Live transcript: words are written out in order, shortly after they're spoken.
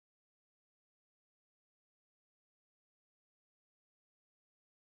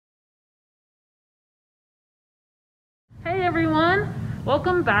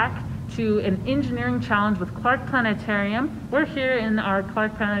Welcome back to an engineering challenge with Clark Planetarium. We're here in our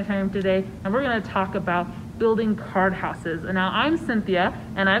Clark Planetarium today, and we're going to talk about building card houses. And now I'm Cynthia,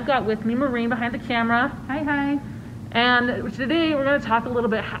 and I've got with me Maureen behind the camera. Hi, hi. And today we're going to talk a little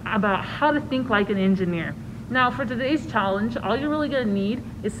bit about how to think like an engineer. Now for today's challenge, all you're really going to need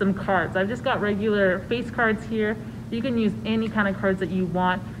is some cards. I've just got regular face cards here. You can use any kind of cards that you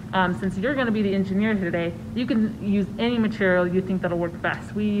want. Since you're going to be the engineer today, you can use any material you think that'll work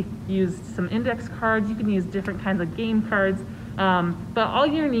best. We used some index cards. You can use different kinds of game cards. But all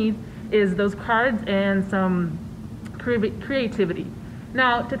you need is those cards and some creativity.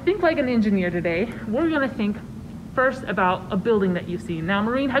 Now, to think like an engineer today, we're going to think first about a building that you've seen. Now,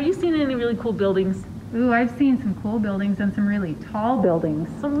 Maureen, have you seen any really cool buildings? Ooh, I've seen some cool buildings and some really tall buildings.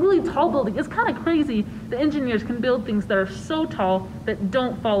 Some really tall buildings. It's kind of crazy that engineers can build things that are so tall that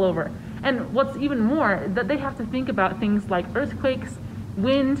don't fall over. And what's even more, that they have to think about things like earthquakes,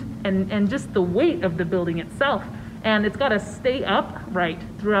 wind, and just the weight of the building itself. And it's got to stay upright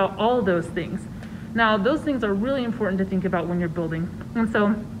throughout all those things. Now, those things are really important to think about when you're building. And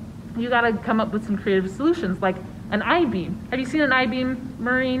so you got to come up with some creative solutions, like an I-beam. Have you seen an I-beam,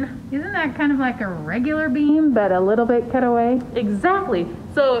 Maureen? Isn't that kind of like a regular beam, but a little bit cut away? Exactly.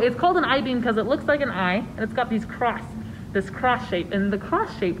 So it's called an I-beam because it looks like an eye, and it's got this cross shape. And the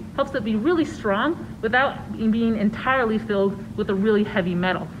cross shape helps it be really strong without being entirely filled with a really heavy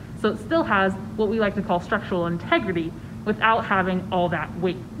metal. So it still has what we like to call structural integrity without having all that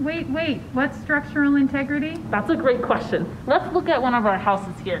weight. Wait, what's structural integrity? That's a great question. Let's look at one of our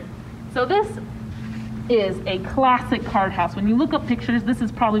houses here. So this is a classic card house. When you look up pictures, this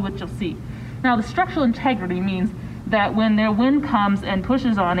is probably what you'll see. Now, the structural integrity means that when their wind comes and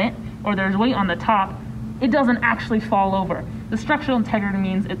pushes on it, or there's weight on the top, it doesn't actually fall over. The structural integrity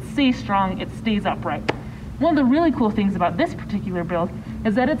means it stays strong, it stays upright. One of the really cool things about this particular build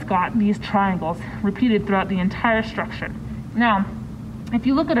is that it's got these triangles repeated throughout the entire structure. Now, if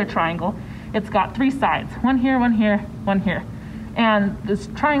you look at a triangle, it's got three sides, one here, one here, one here. And these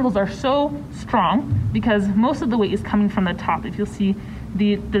triangles are so strong because most of the weight is coming from the top. If you'll see,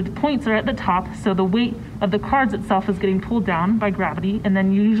 the points are at the top, so the weight of the cards itself is getting pulled down by gravity, and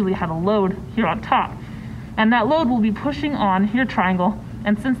then you usually have a load here on top. And that load will be pushing on your triangle,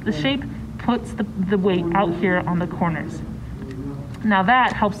 and since the shape puts the weight out here on the corners. Now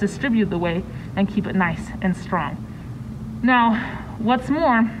that helps distribute the weight and keep it nice and strong. Now, what's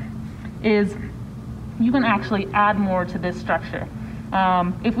more is you can actually add more to this structure.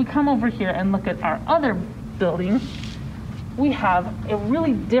 If we come over here and look at our other building, we have a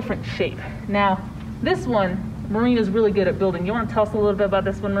really different shape. Now, this one, Maureen is really good at building. You want to tell us a little bit about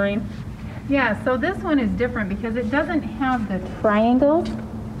this one, Maureen? Yeah, so this one is different because it doesn't have the triangle.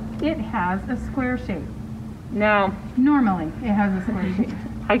 It has a square shape. Now, normally it has a square shape.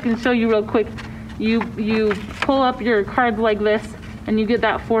 I can show you real quick. You pull up your cards like this, and you get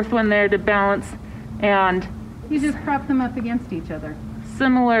that fourth one there to balance. And you just prop them up against each other.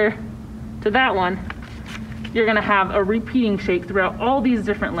 Similar to that one, you're going to have a repeating shape throughout all these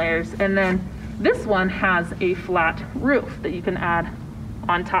different layers. And then this one has a flat roof that you can add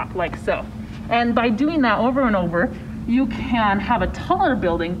on top like so. And by doing that over and over, you can have a taller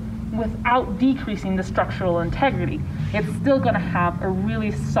building without decreasing the structural integrity. It's still going to have a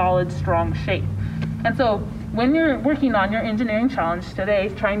really solid, strong shape. And so when you're working on your engineering challenge today,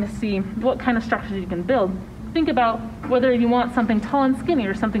 trying to see what kind of structures you can build, think about whether you want something tall and skinny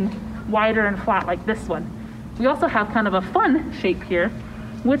or something wider and flat like this one. We also have kind of a fun shape here,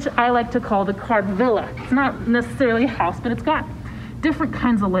 which I like to call the card villa. It's not necessarily a house, but it's got different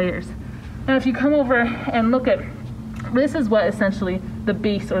kinds of layers. And if you come over and look at, this is what essentially the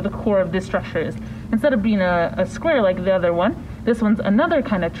base or the core of this structure is. Instead of being a square like the other one, this one's another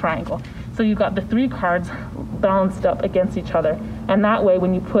kind of triangle. So you've got the three cards balanced up against each other. And that way,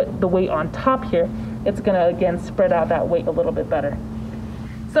 when you put the weight on top here, it's going to, again, spread out that weight a little bit better.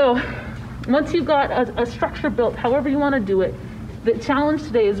 So once you've got a structure built, however you want to do it, the challenge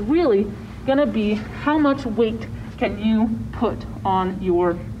today is really going to be how much weight can you put on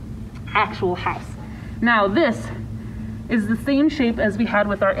your actual house. Now, this is the same shape as we had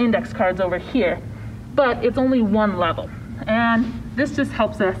with our index cards over here, but it's only one level. And this just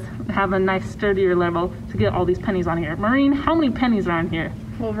helps us have a nice sturdier level to get all these pennies on here. Maureen, how many pennies are on here?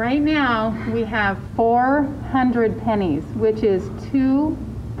 Well, right now we have 400 pennies, which is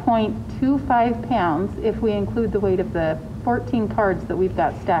 2.25 pounds if we include the weight of the 14 cards that we've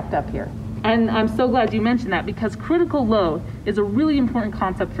got stacked up here. And I'm so glad you mentioned that, because critical load is a really important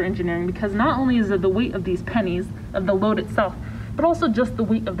concept for engineering, because not only is it the weight of these pennies, of the load itself, but also just the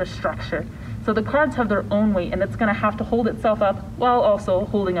weight of the structure. So the cards have their own weight, and it's going to have to hold itself up while also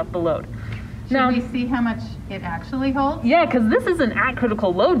holding up the load. Should we see how much it actually holds? Yeah, because this isn't at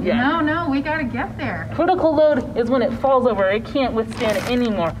critical load yet. No, we got to get there. Critical load is when it falls over. It can't withstand it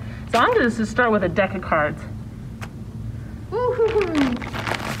anymore. So I'm going to just start with a deck of cards. Woo-hoo-hoo.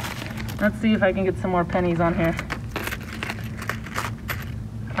 Let's see if I can get some more pennies on here.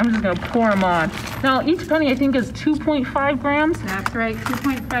 I'm just going to pour them on. Now, each penny I think is 2.5 grams. That's right,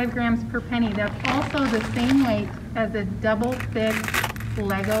 2.5 grams per penny. That's also the same weight as a double thick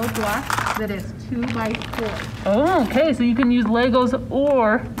Lego block that is 2 by 4. Oh, okay, so you can use Legos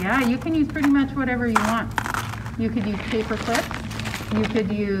or... Yeah, you can use pretty much whatever you want. You could use paper clips. You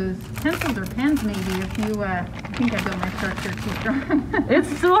could use pencils or pens maybe if you, I think I built my structure too strong.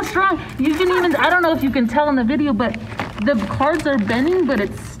 It's so strong. You can even, I don't know if you can tell in the video, but the cards are bending, but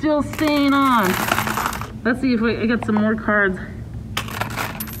it's still staying on. Let's see if I get some more cards.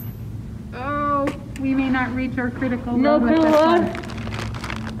 Oh, we may not reach our critical No load with critical this load? one.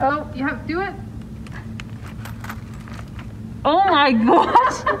 Oh, yeah, do it. Oh my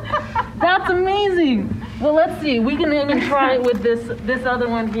gosh, that's amazing. Well, let's see. We can even try it with this other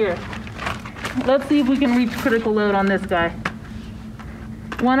one here. Let's see if we can reach critical load on this guy.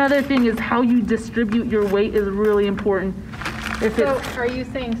 One other thing is how you distribute your weight is really important. So are you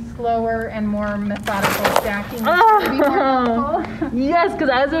saying slower and more methodical stacking? Oh, yes, because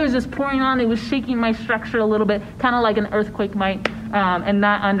as I was just pouring on, it was shaking my structure a little bit, kind of like an earthquake might, and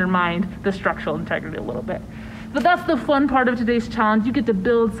that undermined the structural integrity a little bit. But that's the fun part of today's challenge. You get to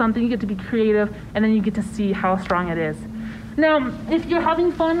build something, you get to be creative, and then you get to see how strong it is. Now, if you're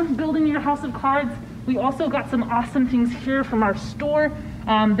having fun building your house of cards, we also got some awesome things here from our store.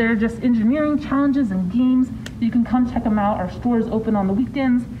 They're just engineering challenges and games. You can come check them out. Our store is open on the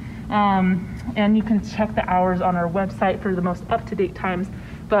weekends, and you can check the hours on our website for the most up-to-date times.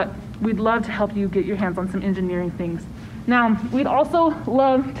 But we'd love to help you get your hands on some engineering things. Now, we'd also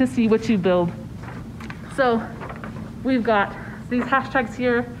love to see what you build. So we've got these hashtags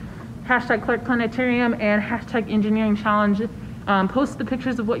here, hashtag Clark Planetarium and hashtag engineering challenge. Post the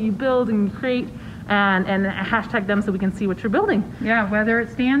pictures of what you build and create and hashtag them so we can see what you're building. Yeah, whether it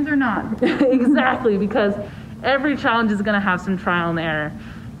stands or not. Exactly, because every challenge is going to have some trial and error.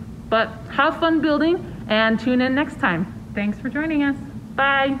 But have fun building and tune in next time. Thanks for joining us.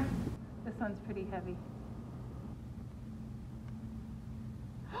 Bye. This one's pretty heavy.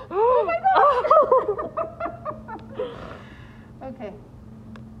 Oh my God! Okay.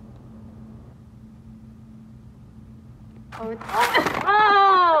 Oh, it's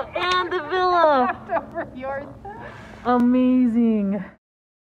oh, and the villa. Left over yours. Amazing.